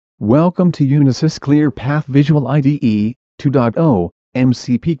Welcome to Unisys ClearPath Visual IDE 2.0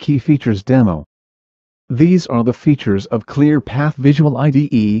 MCP Key Features Demo. These are the features of ClearPath Visual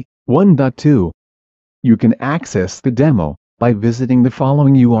IDE 1.2. You can access the demo by visiting the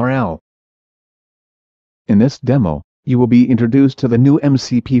following URL. In this demo, you will be introduced to the new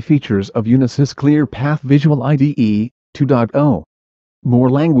MCP features of Unisys ClearPath Visual IDE 2.0. More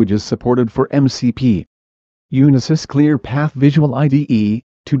languages supported for MCP. Unisys ClearPath Visual IDE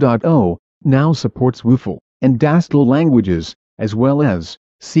 2.0 now supports WFL and DASTL languages, as well as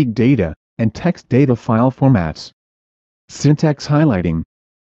SIG data and text data file formats. Syntax highlighting.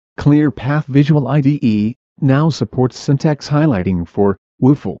 ClearPath Visual IDE now supports syntax highlighting for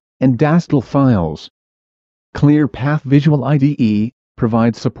WFL and DASTL files. ClearPath Visual IDE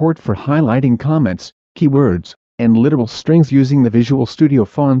provides support for highlighting comments, keywords, and literal strings using the Visual Studio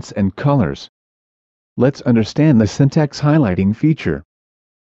fonts and colors. Let's understand the syntax highlighting feature.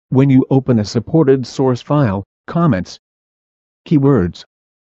 When you open a supported source file, comments, keywords,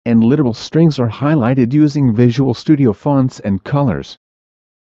 and literal strings are highlighted using Visual Studio fonts and colors.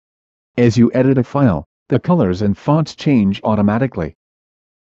 As you edit a file, the colors and fonts change automatically.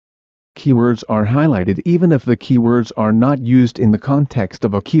 Keywords are highlighted even if the keywords are not used in the context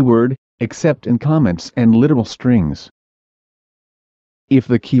of a keyword, except in comments and literal strings. If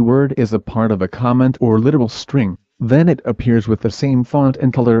the keyword is a part of a comment or literal string, then it appears with the same font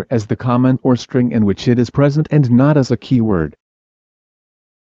and color as the comment or string in which it is present and not as a keyword.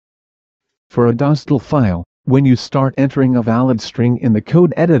 For a DASTL file, when you start entering a valid string in the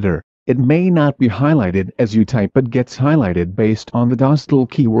code editor, it may not be highlighted as you type but gets highlighted based on the DASTL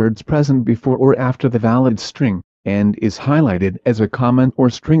keywords present before or after the valid string, and is highlighted as a comment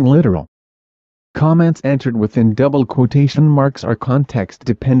or string literal. Comments entered within double quotation marks are context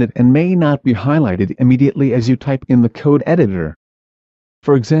dependent and may not be highlighted immediately as you type in the code editor.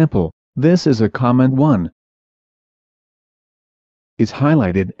 For example, this is a comment 1. Is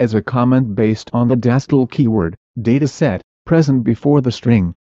highlighted as a comment based on the DASTL keyword, dataset, present before the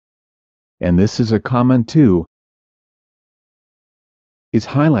string. And this is a comment 2. Is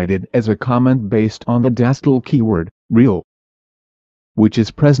highlighted as a comment based on the DASTL keyword, real, which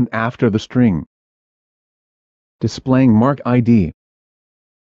is present after the string. Displaying Mark ID.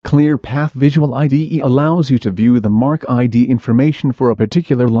 ClearPath Visual IDE allows you to view the Mark ID information for a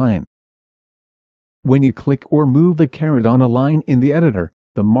particular line. When you click or move the caret on a line in the editor,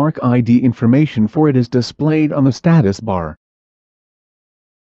 the Mark ID information for it is displayed on the status bar.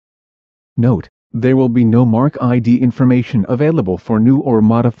 Note, there will be no Mark ID information available for new or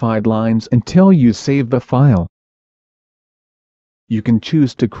modified lines until you save the file. You can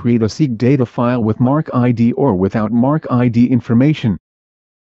choose to create a SIG data file with Mark ID or without Mark ID information.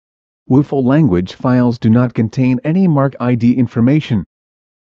 WFL language files do not contain any Mark ID information.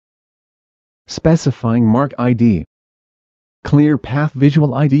 Specifying Mark ID. ClearPath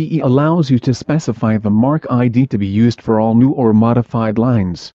Visual IDE allows you to specify the Mark ID to be used for all new or modified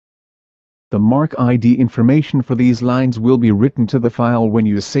lines. The Mark ID information for these lines will be written to the file when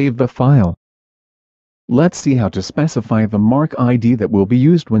you save the file. Let's see how to specify the Mark ID that will be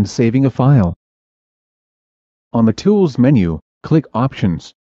used when saving a file. On the Tools menu, click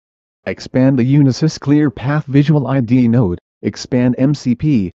Options. Expand the Unisys ClearPath Visual IDE node, expand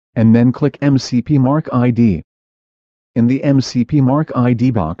MCP, and then click MCP Mark ID. In the MCP Mark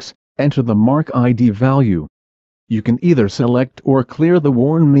ID box, enter the Mark ID value. You can either select or clear the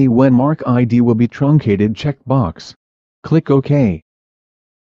Warn Me When Mark ID Will Be Truncated checkbox. Click OK.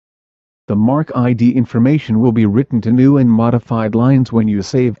 The Mark ID information will be written to new and modified lines when you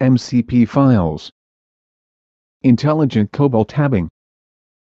save MCP files. Intelligent COBOL tabbing.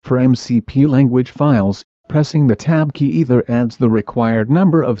 For MCP language files, pressing the Tab key either adds the required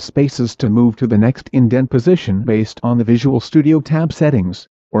number of spaces to move to the next indent position based on the Visual Studio tab settings,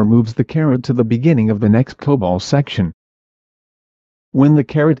 or moves the caret to the beginning of the next COBOL section. When the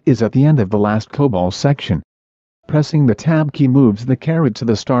caret is at the end of the last COBOL section, pressing the Tab key moves the caret to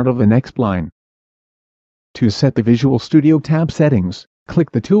the start of the next line. To set the Visual Studio tab settings,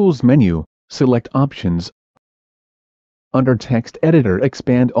 click the Tools menu, select Options. Under Text Editor,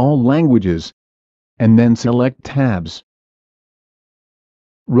 expand All Languages, and then select Tabs.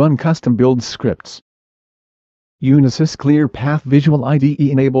 Run Custom Build Scripts. Unisys ClearPath Visual IDE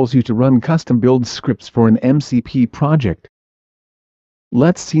enables you to run custom build scripts for an MCP project.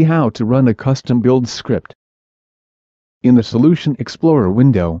 Let's see how to run a custom build script. In the Solution Explorer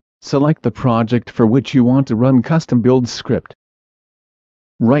window, select the project for which you want to run custom build script.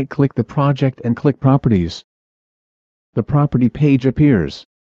 Right-click the project and click Properties. The property page appears.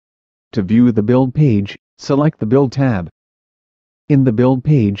 To view the build page, select the Build tab. In the Build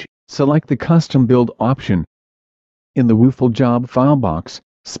page, select the Custom Build option. In the WUFL job file box,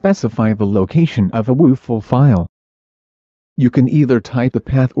 specify the location of a WUFL file. You can either type the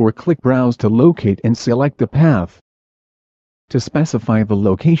path or click Browse to locate and select the path. To specify the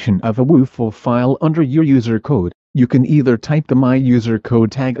location of a WUFL file under your user code, you can either type the My User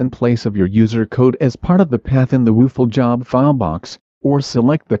Code tag in place of your user code as part of the path in the WUFL job file box, or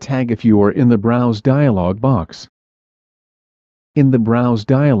select the tag if you are in the Browse dialog box. In the Browse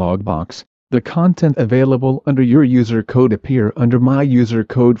dialog box, the content available under your user code appear under My User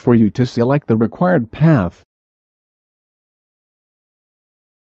Code for you to select the required path.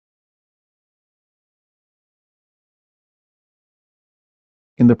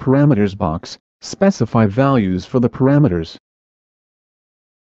 In the Parameters box, specify values for the parameters.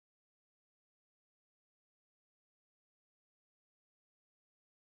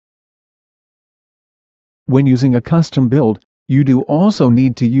 When using a custom build, you do also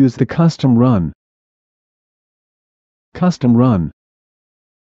need to use the Custom Run. Custom Run.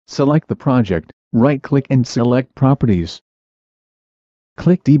 Select the project, right-click and select Properties.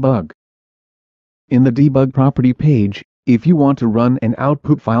 Click Debug. In the Debug Property page, if you want to run an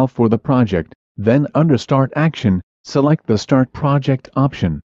output file for the project, then under Start Action, select the Start Project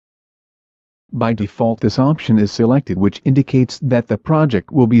option. By default this option is selected, which indicates that the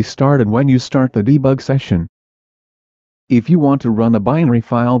project will be started when you start the debug session. If you want to run a binary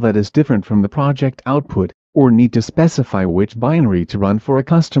file that is different from the project output, or need to specify which binary to run for a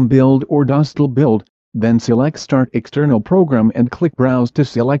custom build or Dostal build, then select Start External Program and click Browse to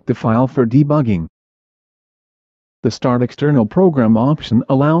select the file for debugging. The Start External Program option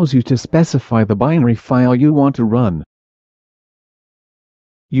allows you to specify the binary file you want to run.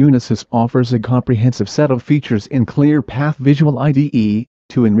 Unisys offers a comprehensive set of features in ClearPath Visual IDE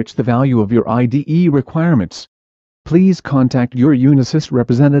to enrich the value of your IDE requirements. Please contact your Unisys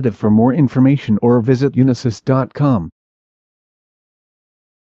representative for more information or visit unisys.com.